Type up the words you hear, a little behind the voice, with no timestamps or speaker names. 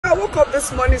I woke up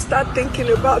this morning, start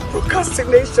thinking about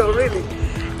procrastination, really.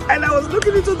 And I was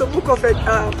looking into the book of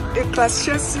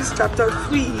Ecclesiastes chapter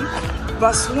 3,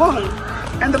 verse 1.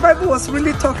 And the Bible was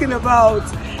really talking about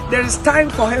there is time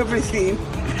for everything.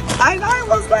 And I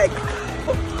was like,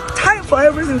 time for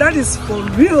everything, that is for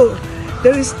real.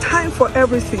 There is time for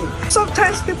everything.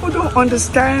 Sometimes people don't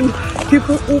understand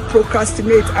people who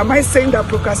procrastinate. Am I saying that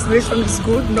procrastination is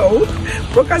good? No.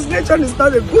 Procrastination is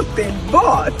not a good thing.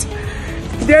 But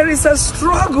there is a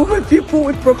struggle with people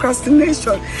with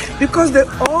procrastination because they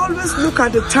always look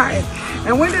at the time.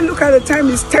 And when they look at the time,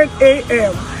 it's 10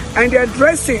 a.m. and they're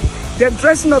dressing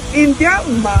up. In their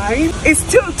mind, it's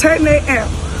still 10 a.m.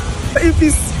 If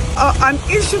it's an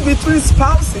issue between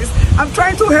spouses, I'm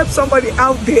trying to help somebody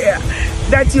out there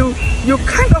that you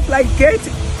kind of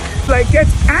get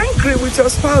angry with your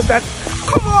spouse that,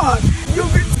 come on,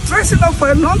 you've been dressing up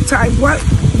for a long time.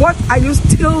 What are you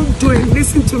still doing?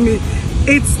 Listen to me.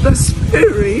 It's the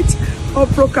spirit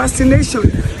of procrastination.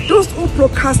 Those who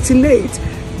procrastinate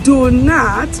do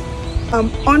not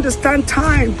understand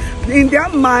time. In their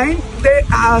mind, they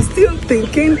are still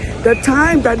thinking the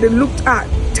time that they looked at,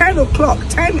 10 o'clock,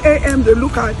 10 a.m. they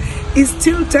look at, is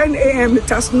still 10 a.m. It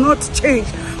has not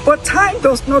changed. But time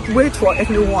does not wait for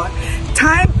anyone.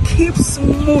 Time keeps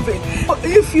moving.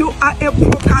 If you are a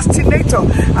procrastinator,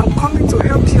 I'm coming to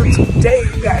help you today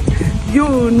that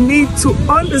you need to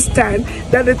understand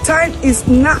that the time is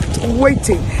not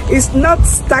waiting. It's not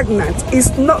stagnant.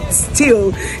 It's not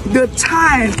still. The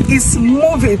time is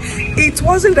moving. It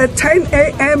wasn't the 10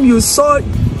 a.m. you saw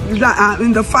in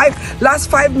the last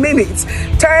 5 minutes.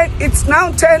 It's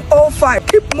now 10:05.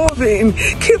 Keep moving.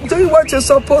 Keep doing what you're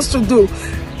supposed to do.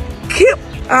 Keep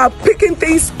picking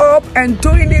things up and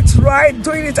doing it right,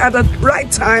 doing it at the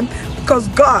right time, because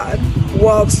God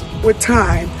works with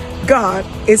time. God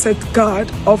is a God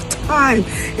of time.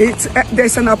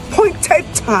 There's an appointed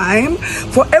time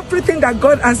for everything that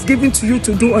God has given to you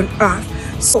to do on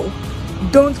earth. So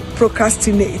don't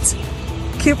procrastinate.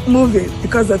 Keep moving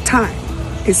because the time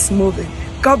is moving.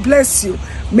 God bless you.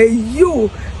 May you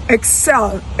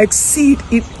excel, exceed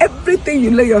in everything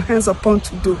you lay your hands upon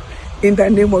to do. In the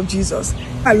name of Jesus.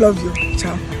 I love you.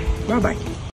 Ciao. Bye-bye.